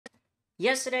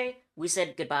Yesterday, we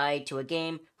said goodbye to a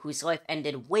game whose life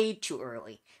ended way too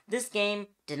early. This game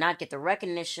did not get the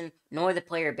recognition nor the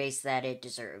player base that it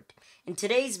deserved. In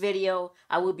today's video,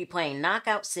 I will be playing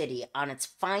Knockout City on its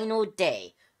final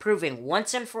day, proving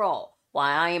once and for all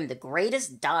why I am the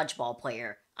greatest dodgeball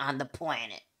player on the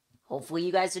planet. Hopefully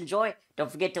you guys enjoy.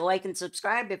 Don't forget to like and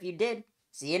subscribe if you did.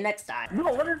 See you next time.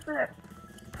 No, what is that?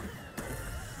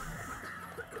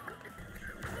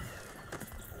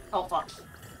 Oh fuck.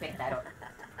 Pick that up.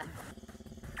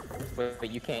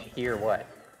 But you can't hear what?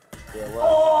 Yeah, what?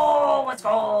 Oh, let's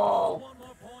go!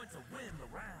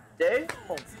 Dave?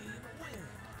 Oh.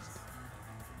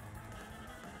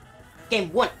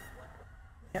 Game 1.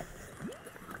 Yeah.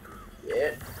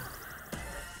 Yeah.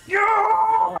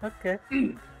 Yeah! Okay.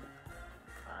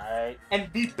 Alright.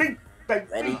 MVP, baby.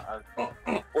 Ready?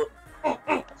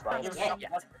 That's right.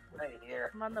 Yeah. Right here.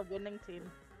 I'm on the winning team.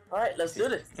 Alright, let's do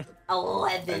this.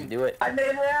 11. 11. Do it. I made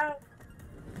it out.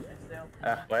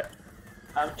 What?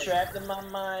 I'm trapped in my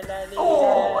mind. I need Oh,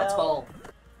 help. let's go.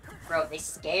 Bro, they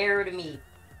scared me.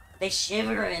 They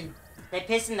shivering. They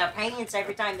pissing their pants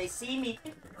every time they see me.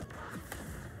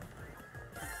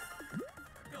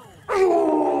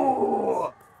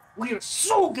 Ooh, we are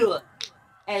so good.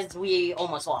 As we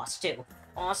almost lost, too.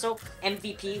 Also,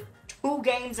 MVP 2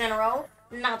 games in a row.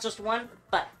 Not just 1,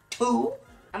 but 2.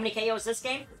 How many KOs this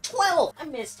game? 12! I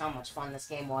missed how much fun this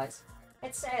game was.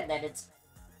 It's sad that it's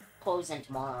closing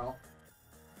tomorrow.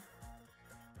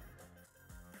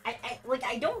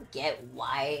 I don't get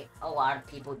why a lot of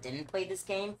people didn't play this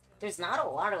game. There's not a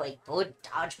lot of, good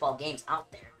dodgeball games out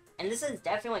there. And this is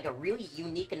definitely, a really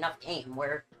unique enough game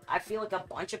where I feel like a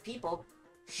bunch of people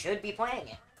should be playing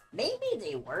it. Maybe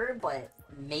they were, but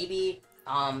maybe,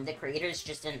 the creators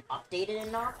just didn't update it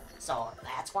enough, so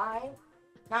that's why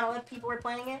not a lot of people were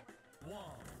playing it.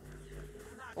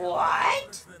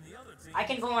 What? I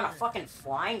can go on a fucking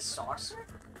flying saucer?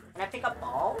 And I pick up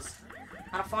balls?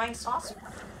 On a flying saucer?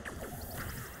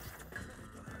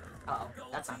 Uh-oh,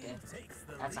 that's not good.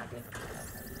 That's not good.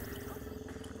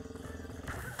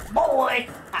 Boy!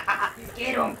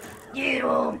 Get him! Get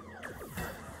him!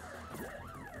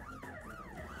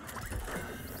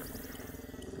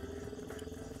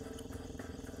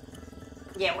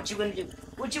 Yeah, what you gonna do?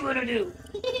 What you gonna do?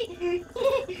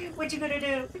 What you gonna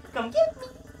do? Come get me!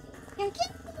 Come get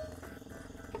me!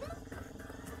 Come on!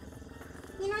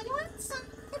 You know you want some?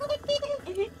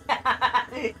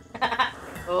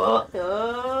 Oh,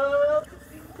 oh,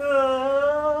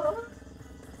 oh,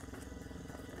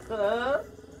 oh.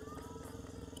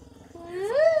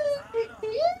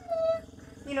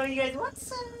 You know you guys want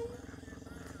some?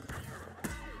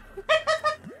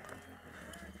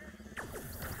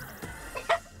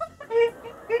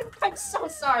 I'm so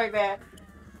sorry, man.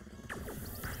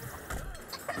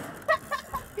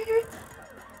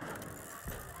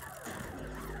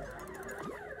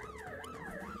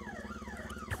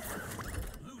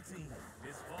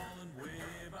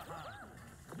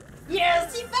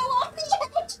 Yes, he fell off the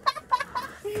edge!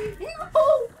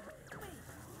 No!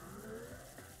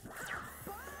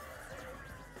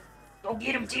 Go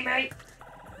get him, teammate!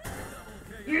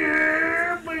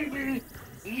 Yeah, baby!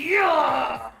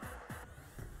 Yeah!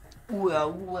 Ooga,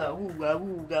 ooga, ooga,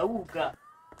 ooga, ooga.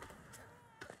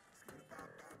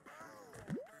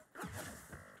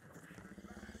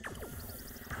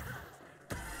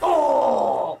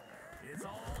 Oh! It's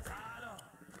all tied up.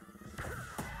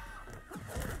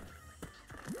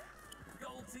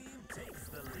 Gold team takes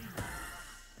the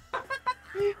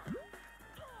lead.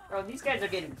 Bro, these guys are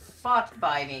getting fucked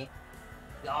by me.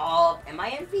 Y'all, am I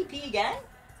MVP again?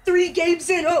 3 games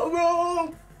in a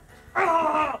row!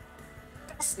 Ah!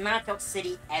 Best Knockout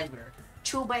City ever.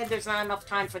 Too bad there's not enough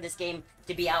time for this game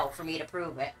to be out for me to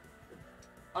prove it.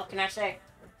 What can I say?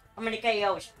 How many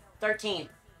KOs? 13.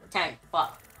 10.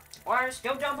 Fuck. Or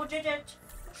still double digits.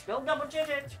 Still double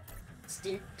digits.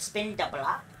 Spin the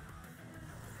block.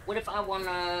 What if I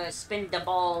wanna spin the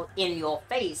ball in your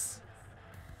face?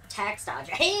 Tax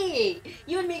dodger. Hey!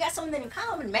 You and me got something in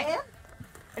common, man!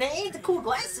 And it ain't the cool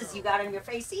glasses you got on your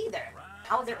face either.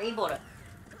 How they're able to...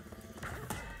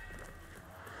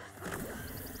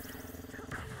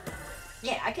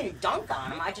 Yeah, I can dunk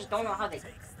on them, I just don't know how they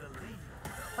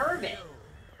curve it.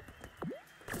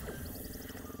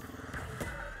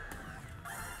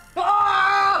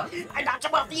 Oh! I knocked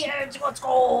him off the edge, let's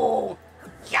go!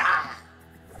 Yeah!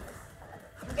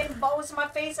 I'm getting balls in my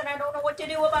face and I don't know what to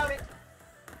do about it.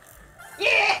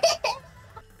 Yeah!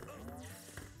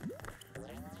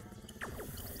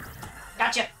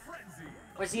 Gotcha!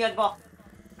 Where's the other ball?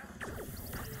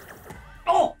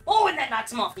 Oh! Oh, and that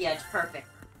knocks him off the edge. Perfect.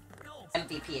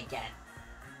 MVP again.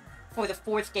 For the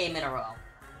 4th game in a row.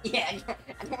 Yeah, I got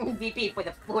MVP for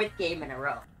the 4th game in a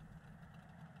row.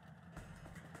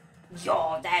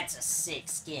 Yo, that's a sick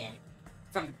skin.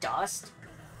 From Dust?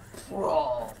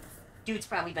 Bro. Dude's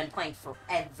probably been playing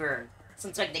forever.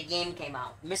 Since, like, the game came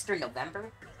out. Mr.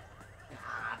 November?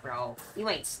 Nah, bro. You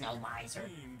ain't Snow Miser.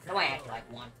 Don't act like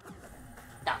one.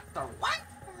 Dr. What?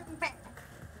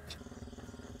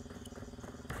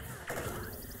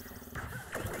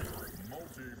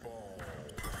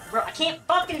 Bro, I can't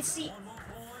fucking see.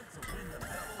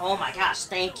 Oh my gosh,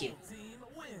 thank you.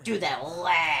 Dude, that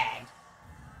lag.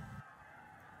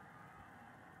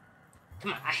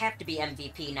 Come on, I have to be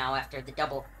MVP now after the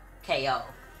double KO.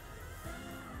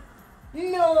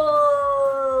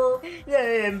 No! The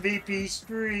MVP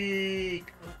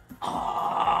streak!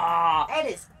 Ah, that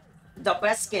is the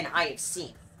best skin I have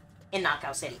seen in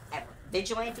Knockout City ever.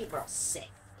 Vigilante, bro, sick.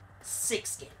 Sick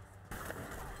skin.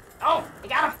 Oh, I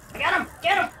got him! I got him!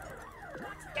 Get him!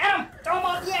 Get him! Throw him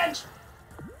off the edge!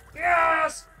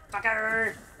 Yes!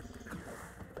 Fucker!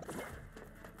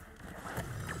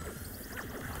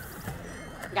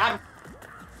 Got him.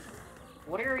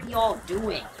 What are y'all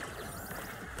doing?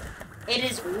 It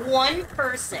is one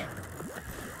person.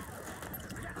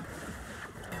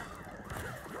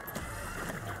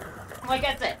 Like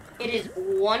I said, it is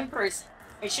one person.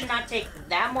 It should not take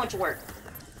that much work.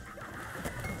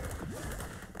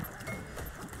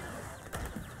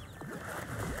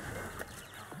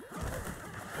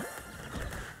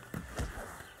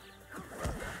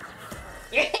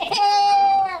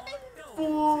 Yeah!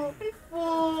 Fool!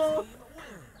 Fool!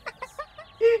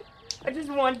 I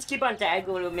just wanted to keep on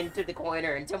tagging him into the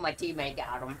corner until my teammate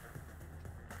got him.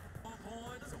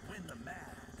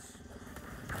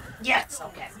 Yes!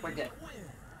 Okay, we're good.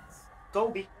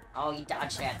 Kobe. Oh, he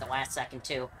dodged that at the last second,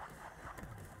 too.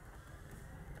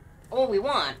 Oh, we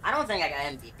won. I don't think I got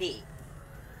MVP.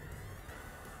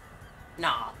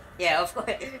 Nah. Yeah, of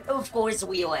course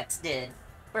WheelX did.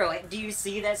 Bro, do you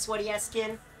see that sweaty-ass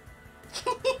skin?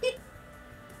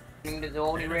 To the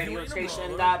only radio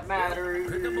station that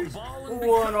matters,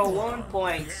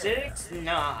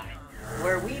 101.69,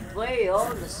 where we play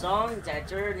all the songs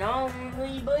that are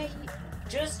normally by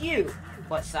just you,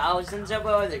 but thousands of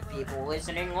other people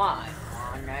listening live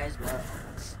on as well.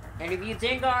 And if you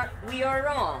think we are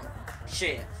wrong,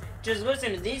 shit, just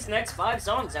listen to these next 5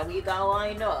 songs that we got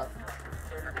lined up.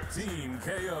 Team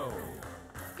KO.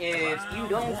 If you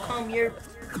don't come here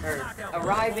or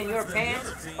arrive in your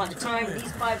pants by the time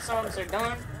these 5 songs are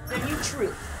done, then you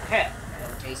true have no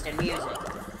taste in music.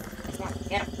 Come on,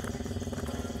 get him.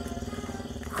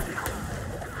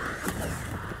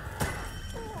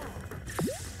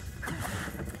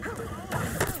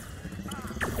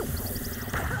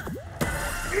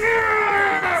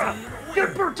 Yeah!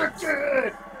 Get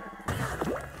protected!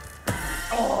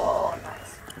 Oh,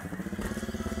 nice.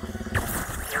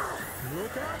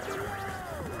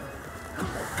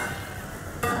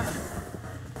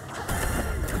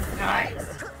 Nice.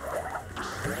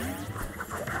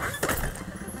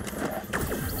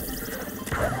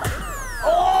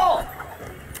 Oh!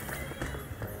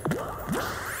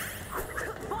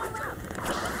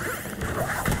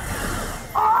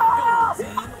 Oh!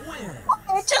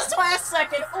 Just last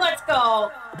second. Let's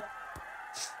go.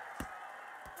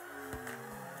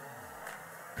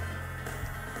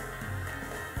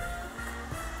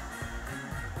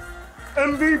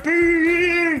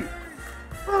 MVP!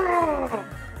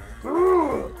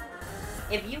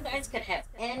 If you guys could have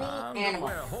any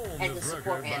animal as a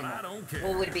support animal,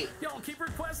 what would it be? Y'all keep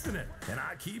requesting it, and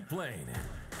I keep playing it.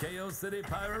 KO City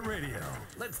Pirate Radio.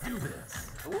 Let's do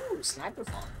this. Ooh, sniper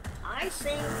ball. I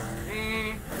think,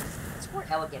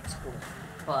 support elegant's cool,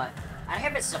 but I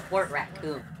have a support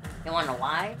raccoon. You wanna know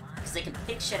why? Because they can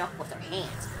pick shit up with their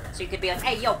hands. So you could be like,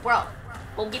 hey, yo, bro,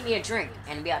 go get me a drink.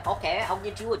 And be like, okay, I'll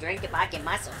get you a drink if I get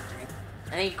myself a drink.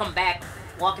 And then you come back,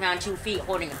 walking on 2 feet,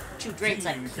 holding 2 drinks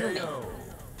like a human.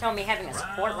 Tell me having a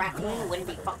support raccoon wouldn't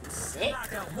be fucking sick?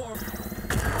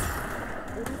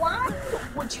 Why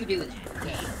would you do that,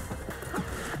 game?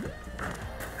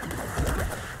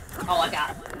 Oh, I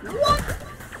got him. What?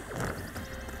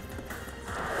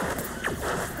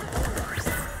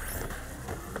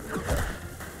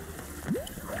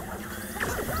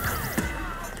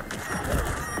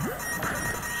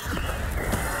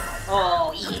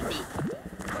 Oh, easy.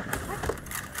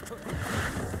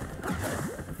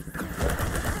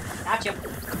 Gotcha.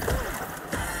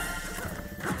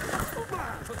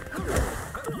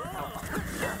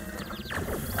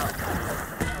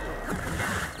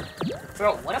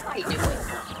 Bro, what am I doing?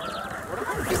 What am I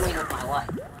doing with my life?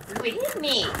 Wait, hit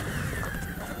me!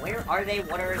 Where are they?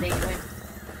 What are they doing?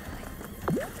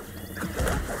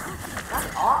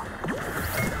 That's off.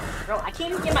 I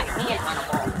can't even get my hand on a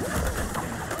ball.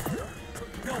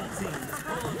 Gold team is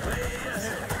pulling way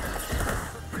ahead.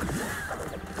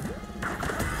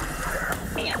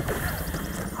 Damn.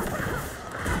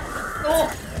 Oh!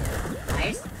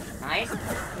 Nice. Nice.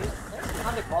 There's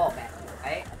another ball back here,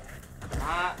 right?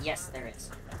 Yes, there is.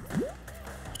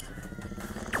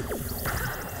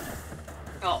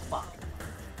 Oh, fuck.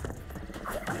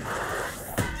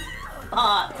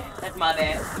 That's my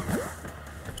bad.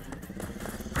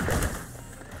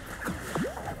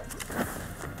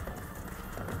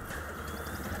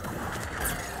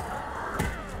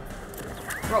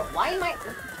 Bro,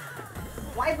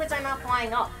 why was I not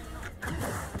flying up?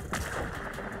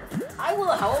 I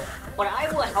will help, but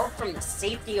I will help from the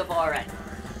safety of our end.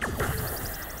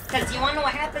 Because you wanna know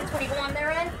what happens when you go on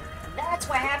their end? That's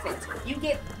what happens. You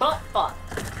get butt fucked.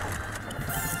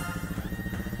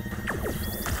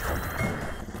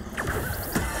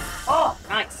 Oh,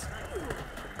 nice.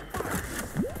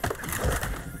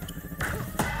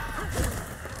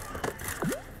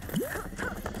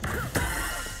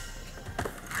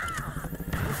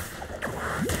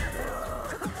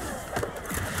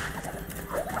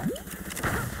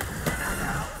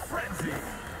 Frenzy.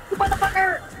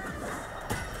 Motherfucker!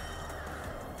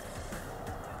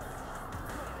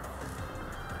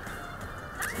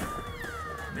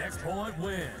 Next point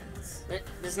wins.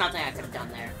 There's nothing I could have done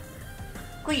there.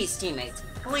 Please, teammates,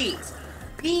 please,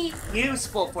 be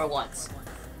useful for once.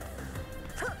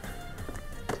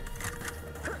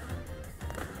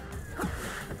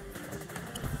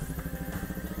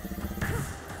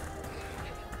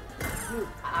 Move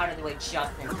out of the way,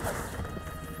 Justin.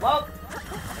 Well,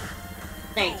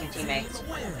 thank you, teammates.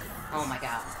 Oh my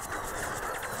god.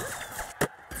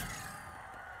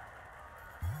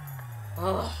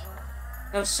 Ugh.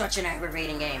 That was such an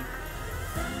aggravating game.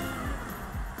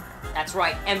 That's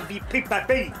right, MVP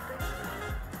baby!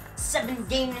 7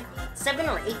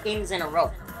 or 8 games in a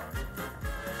row.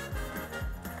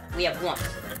 We have won,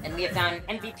 and we have gotten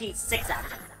MVP 6 out of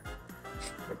them.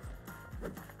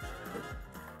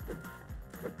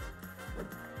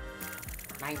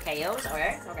 Nine KOs,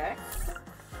 okay, okay.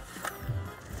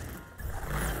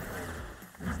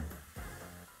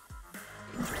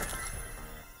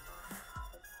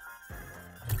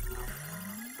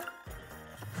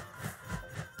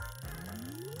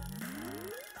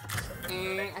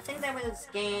 I think that was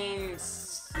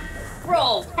games...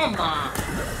 Bro, come on!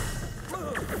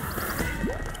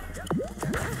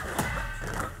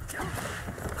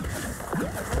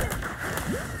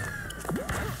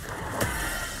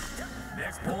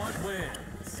 Next point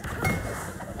wins.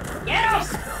 Get him!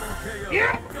 Double KO.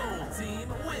 Yeah. Gold team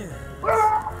wins. Ah!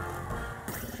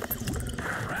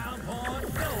 Round point,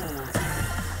 gold team.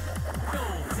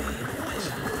 Gold team wins.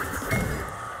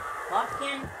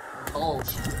 Fucking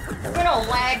bullshit. You're gonna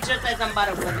lag just as I'm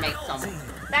about to eliminate someone.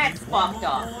 That's fucked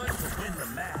up. Point to win the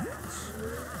match.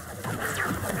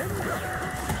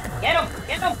 Get him!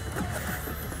 Get him!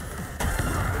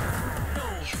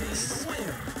 Gold team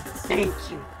wins. Thank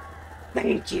you.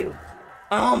 Thank you.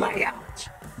 Oh my god.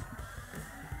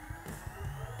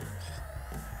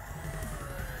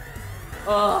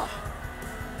 Oh.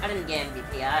 I didn't get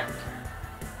MVP.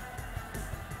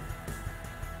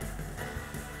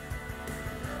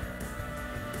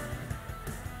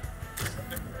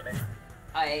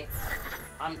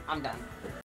 I'm done.